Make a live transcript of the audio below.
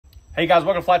Hey guys,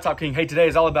 welcome to Flat Top King. Hey, today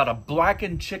is all about a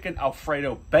blackened chicken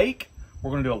Alfredo bake.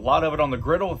 We're gonna do a lot of it on the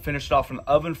griddle and finish it off in the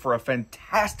oven for a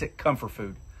fantastic comfort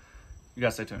food. You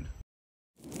guys stay tuned.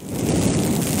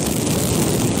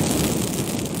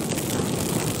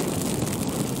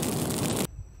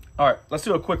 All right, let's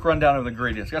do a quick rundown of the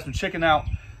ingredients. Got some chicken out.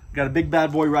 Got a big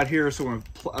bad boy right here, so we're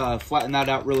gonna flatten that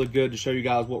out really good to show you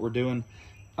guys what we're doing.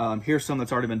 Here's some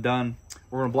that's already been done.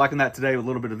 We're gonna blacken that today with a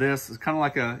little bit of this. It's kind of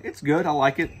like it's good, I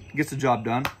like it. Gets the job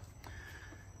done.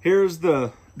 Here's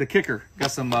the kicker.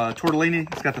 Got some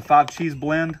tortellini. It's got the 5 cheese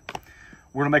blend.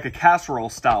 We're gonna make a casserole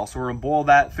style. So we're gonna boil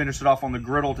that, finish it off on the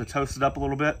griddle to toast it up a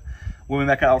little bit. When we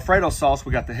make an Alfredo sauce,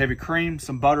 we got the heavy cream,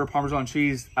 some butter, Parmesan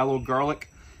cheese, add a little garlic.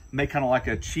 Make kind of like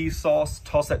a cheese sauce.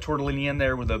 Toss that tortellini in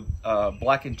there with a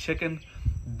blackened chicken.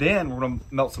 Then we're gonna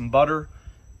melt some butter,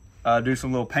 do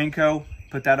some little panko,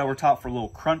 put that over top for a little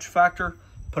crunch factor,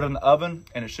 put it in the oven,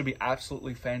 and it should be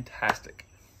absolutely fantastic.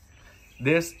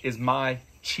 This is my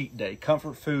cheat day.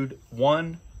 Comfort food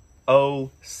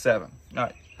 107. All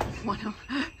right. All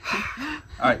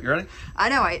right, you ready? I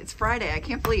know, it's Friday. I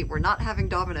can't believe we're not having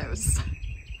Domino's.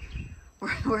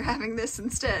 We're having this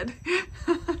instead.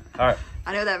 All right.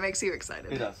 I know that makes you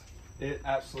excited. It does. It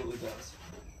absolutely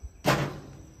does.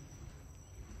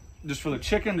 Just for the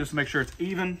chicken, just make sure it's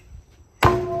even.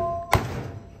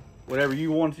 Whatever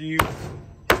you want to use.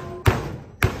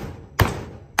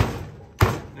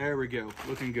 There we go,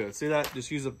 looking good. See that?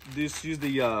 Just use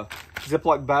the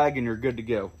Ziploc bag and you're good to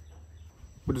go.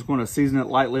 We're just going to season it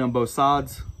lightly on both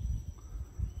sides.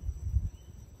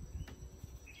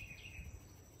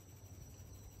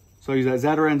 So I use that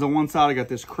Zatarain's on one side. I got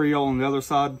this Creole on the other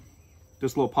side.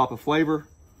 Just a little pop of flavor.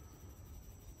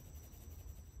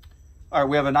 All right,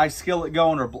 we have a nice skillet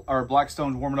going. Our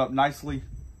Blackstone's warming up nicely.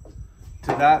 To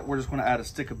that, we're just going to add a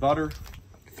stick of butter,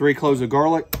 3 cloves of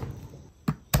garlic,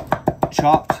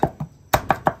 chopped,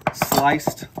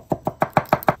 sliced,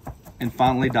 and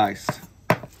finely diced.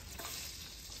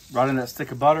 Right in that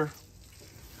stick of butter.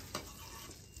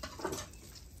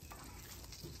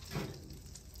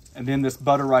 And then this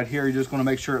butter right here, you're just going to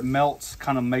make sure it melts,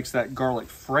 kind of makes that garlic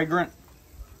fragrant.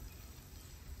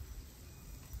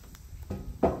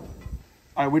 All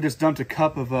right, we just dumped a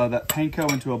cup of that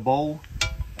panko into a bowl.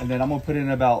 And then I'm gonna put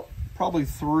in about probably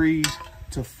 3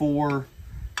 to 4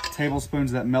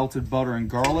 tablespoons of that melted butter and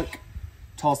garlic.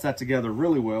 Toss that together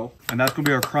really well. And that's gonna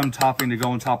be our crumb topping to go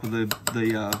on top of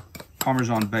the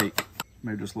Parmesan bake.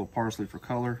 Maybe just a little parsley for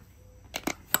color.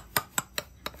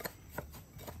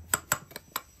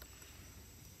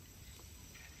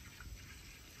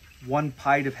 One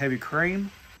pint of heavy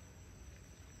cream.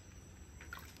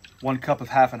 1 cup of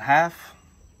half and half.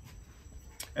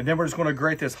 And then we're just going to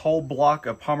grate this whole block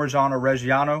of Parmigiano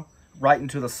Reggiano right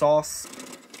into the sauce.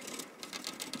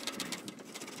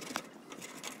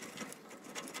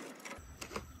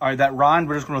 All right, that rind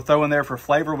we're just going to throw in there for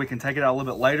flavor. We can take it out a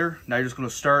little bit later. Now you're just going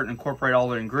to stir it and incorporate all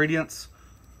the ingredients.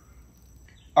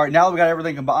 All right, now that we got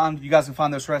everything combined, you guys can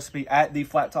find this recipe at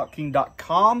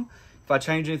theflattopking.com. If I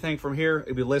change anything from here,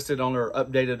 it'll be listed on our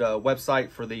updated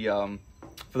website for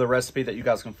the recipe that you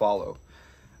guys can follow.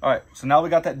 All right, so now we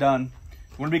got that done.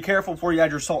 You want to be careful before you add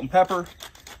your salt and pepper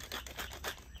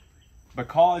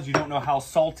because you don't know how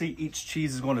salty each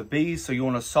cheese is going to be, so you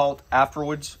want to salt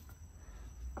afterwards.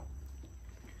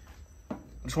 I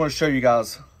just want to show you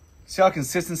guys. See how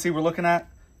consistency we're looking at?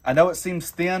 I know it seems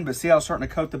thin, but see how it's starting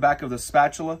to coat the back of the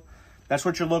spatula? That's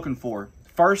what you're looking for.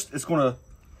 First, it's going to...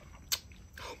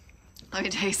 Let me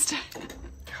taste.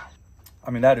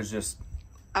 I mean, that is just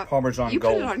Parmesan you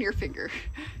gold. You put it on your finger.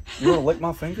 You want to lick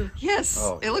my finger? Yes,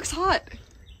 oh. It looks hot.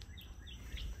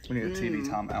 We need a TV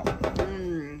timeout.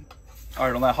 All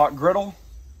right, on that hot griddle,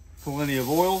 plenty of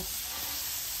oil.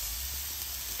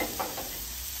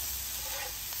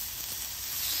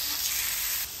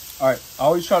 All right, I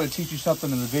always try to teach you something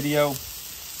in the video,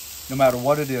 no matter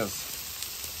what it is.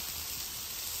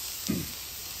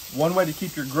 One way to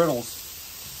keep your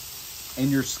griddles and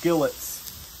your skillets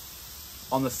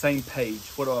on the same page.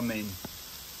 What do I mean?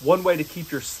 One way to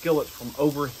keep your skillet from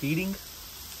overheating,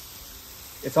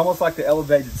 it's almost like the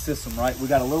elevated system, right? We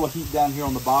got a little heat down here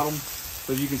on the bottom.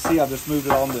 So you can see I've just moved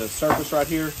it on the surface right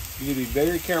here. You need to be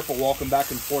very careful walking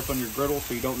back and forth on your griddle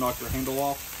so you don't knock your handle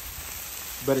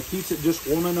off. But it keeps it just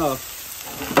warm enough.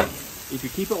 If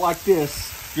you keep it like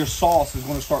this, your sauce is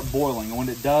going to start boiling. And when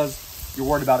it does, you're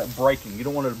worried about it breaking. You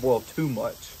don't want it to boil too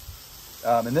much.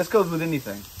 And this goes with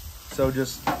anything. So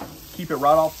just keep it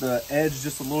right off the edge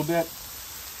just a little bit.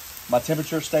 My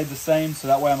temperature stayed the same, so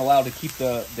that way I'm allowed to keep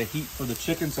the heat for the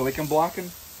chicken so it can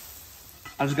blacken.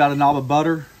 I just got a knob of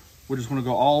butter. We're just gonna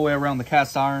go all the way around the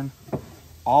cast iron,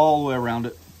 all the way around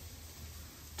it.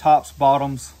 tops,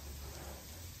 bottoms.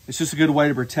 It's just a good way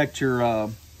to protect your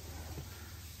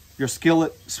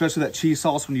skillet, especially that cheese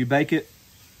sauce when you bake it.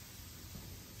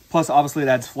 Plus, obviously, it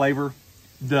adds flavor.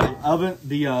 The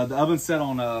oven's set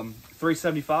on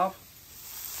 375.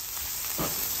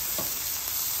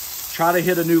 Try to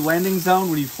hit a new landing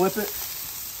zone when you flip it.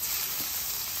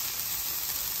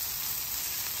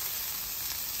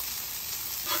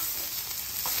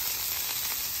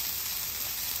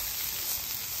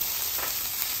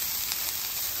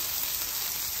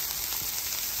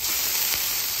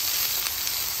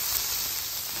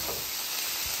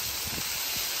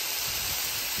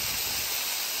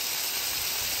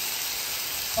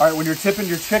 All right, when you're tipping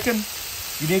your chicken,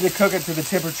 you need to cook it to the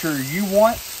temperature you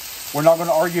want. We're not going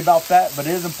to argue about that, but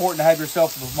it is important to have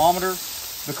yourself a thermometer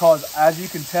because, as you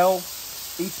can tell,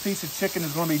 each piece of chicken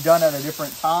is going to be done at a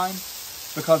different time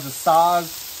because of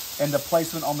size and the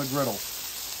placement on the griddle.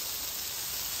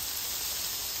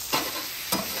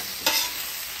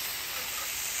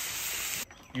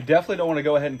 You definitely don't want to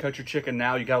go ahead and cut your chicken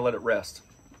now. You got to let it rest.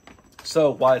 So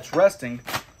while it's resting,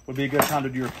 would be a good time to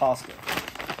do your pasta.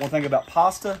 One thing about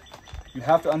pasta, you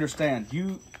have to understand,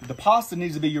 the pasta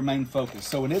needs to be your main focus.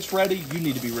 So when it's ready, you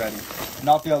need to be ready,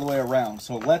 not the other way around.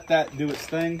 So let that do its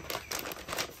thing.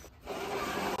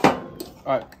 All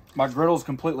right, my griddle is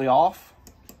completely off.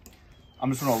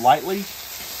 I'm just gonna lightly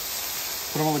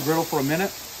put them on the griddle for a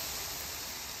minute,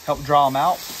 help dry them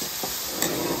out,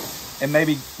 and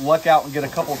maybe luck out and get a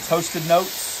couple toasted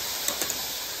notes.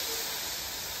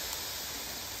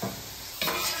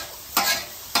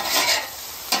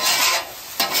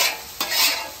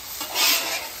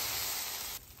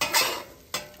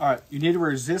 All right, you need to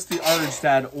resist the urge to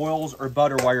add oils or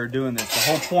butter while you're doing this. The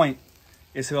whole point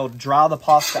is to dry the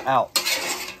pasta out,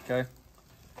 okay?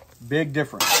 Big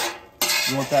difference.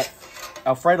 You want that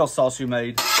Alfredo sauce you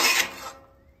made to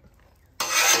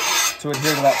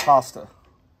adhere to that pasta,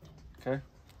 okay?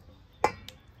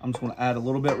 I'm just gonna add a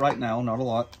little bit right now, not a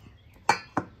lot.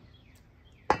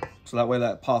 So that way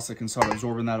that pasta can start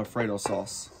absorbing that Alfredo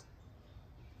sauce.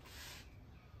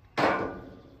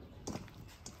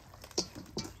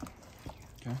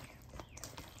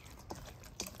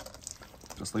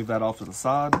 Just leave that off to the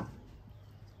side.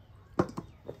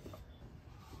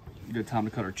 Good time to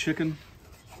cut our chicken.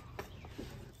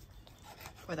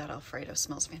 Boy, that Alfredo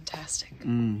smells fantastic.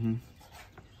 Mm-hmm.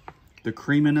 The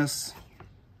creaminess.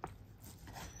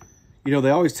 You know, they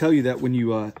always tell you that when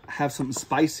you have something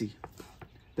spicy,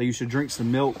 that you should drink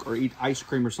some milk or eat ice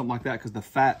cream or something like that because the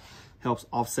fat helps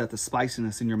offset the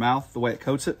spiciness in your mouth, the way it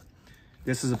coats it.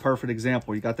 This is a perfect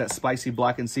example. You got that spicy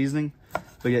blackened seasoning,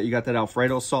 but yet you got that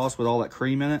Alfredo sauce with all that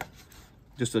cream in it.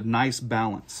 Just a nice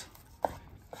balance.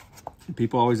 And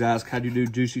people always ask, how do you do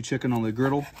juicy chicken on the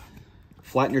griddle?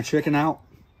 Flatten your chicken out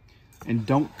and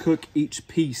don't cook each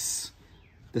piece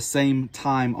the same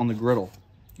time on the griddle.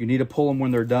 You need to pull them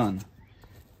when they're done.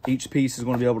 Each piece is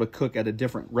going to be able to cook at a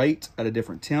different rate, at a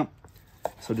different temp.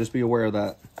 So just be aware of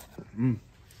that.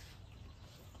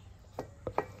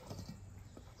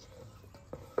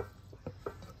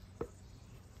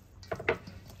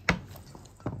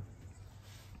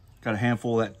 Got a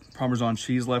handful of that Parmesan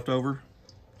cheese left over.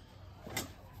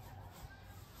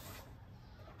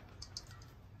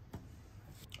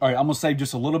 All right, I'm gonna save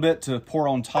just a little bit to pour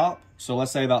on top. So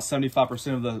let's say about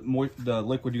 75% of the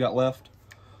liquid you got left.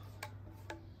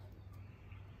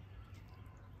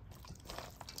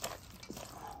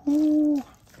 Ooh,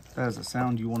 that is a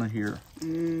sound you wanna hear.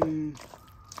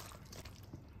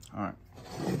 All right.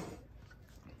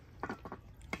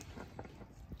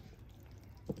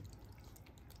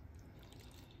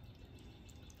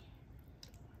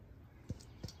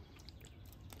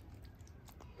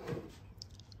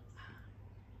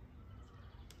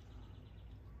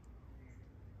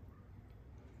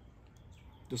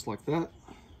 Just like that.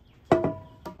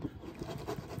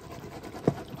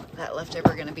 That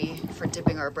leftover gonna be for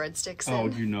dipping our breadsticks in. Oh,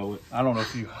 you know it. I don't know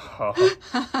if you,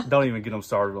 don't even get them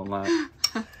started on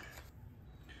that.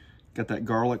 Got that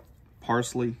garlic,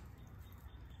 parsley.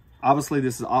 Obviously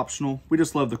this is optional. We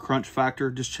just love the crunch factor.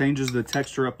 Just changes the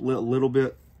texture up a little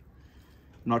bit.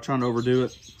 I'm not trying to overdo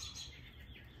it.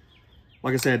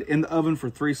 Like I said, in the oven for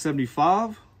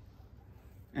 375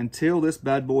 until this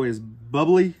bad boy is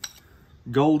bubbly,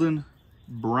 golden,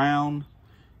 brown,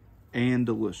 and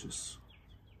delicious.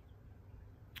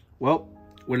 Well,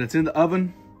 when it's in the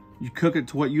oven, you cook it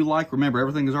to what you like. Remember,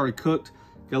 everything is already cooked.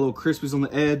 Got little crispies on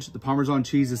the edge. The Parmesan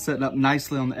cheese is setting up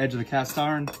nicely on the edge of the cast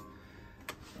iron.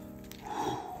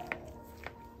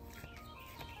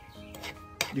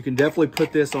 You can definitely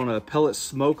put this on a pellet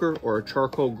smoker or a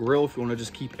charcoal grill if you want to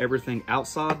just keep everything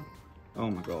outside.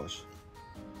 Oh my gosh.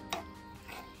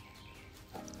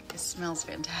 smells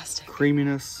fantastic.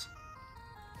 Creaminess.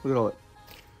 Look at all it.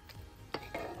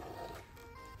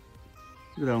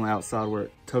 Look at that on the outside where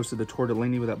it toasted the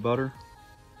tortellini with that butter.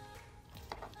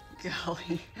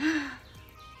 Golly.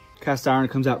 Cast iron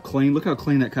comes out clean. Look how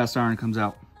clean that cast iron comes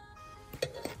out.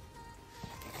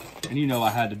 And you know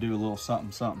I had to do a little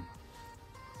something, something.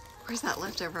 Where's that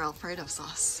leftover Alfredo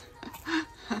sauce?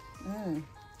 Boom.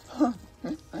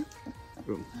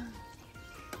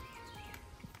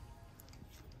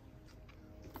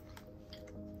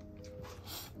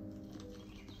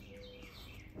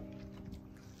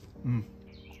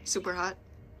 Super hot.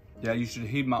 Yeah, you should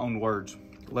heed my own words.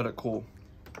 Let it cool.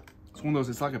 It's one of those,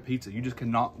 it's like a pizza. You just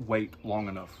cannot wait long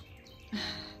enough.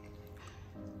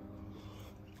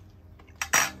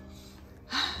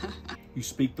 You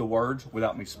speak the words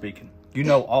without me speaking. You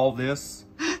know all this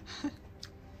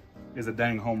is a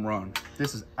dang home run.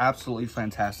 This is absolutely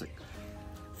fantastic.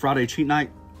 Friday cheat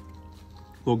night,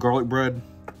 little garlic bread,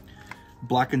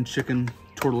 blackened chicken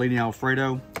tortellini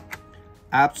Alfredo.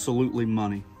 Absolutely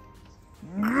money.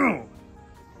 A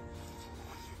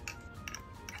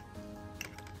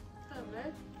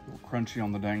little crunchy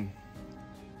on the dang.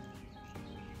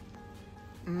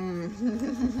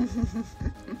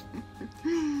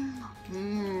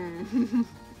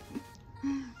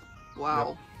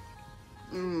 Wow.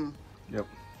 Yep.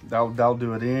 That'll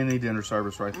do it any dinner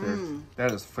service right there.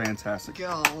 That is fantastic.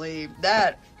 Golly,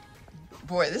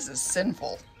 boy, this is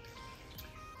sinful.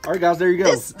 All right, guys, there you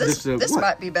go. This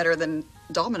might be better than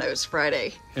Domino's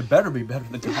Friday. It better be better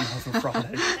than Domino's on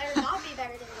Friday. It better not be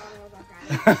better than Domino's on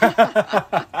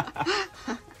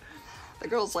Friday. The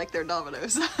girls like their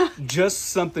Domino's. Just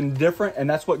something different, and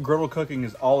that's what griddle cooking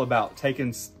is all about.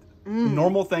 Taking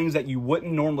normal things that you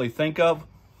wouldn't normally think of,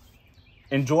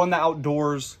 enjoying the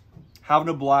outdoors, having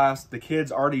a blast. The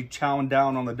kids already chowing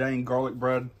down on the dang garlic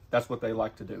bread. That's what they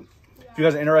like to do. Yeah. If you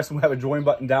guys are interested, we have a join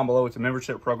button down below. It's a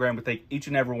membership program. We thank each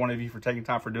and every one of you for taking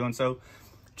time for doing so.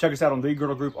 Check us out on the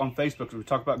Griddle Group on Facebook. We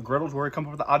talk about griddles where we come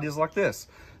up with ideas like this.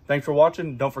 Thanks for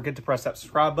watching. Don't forget to press that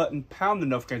subscribe button, pound the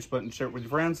notification button, share it with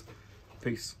your friends.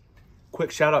 Peace.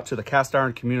 Quick shout out to the cast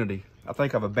iron community. I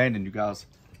think I've abandoned you guys.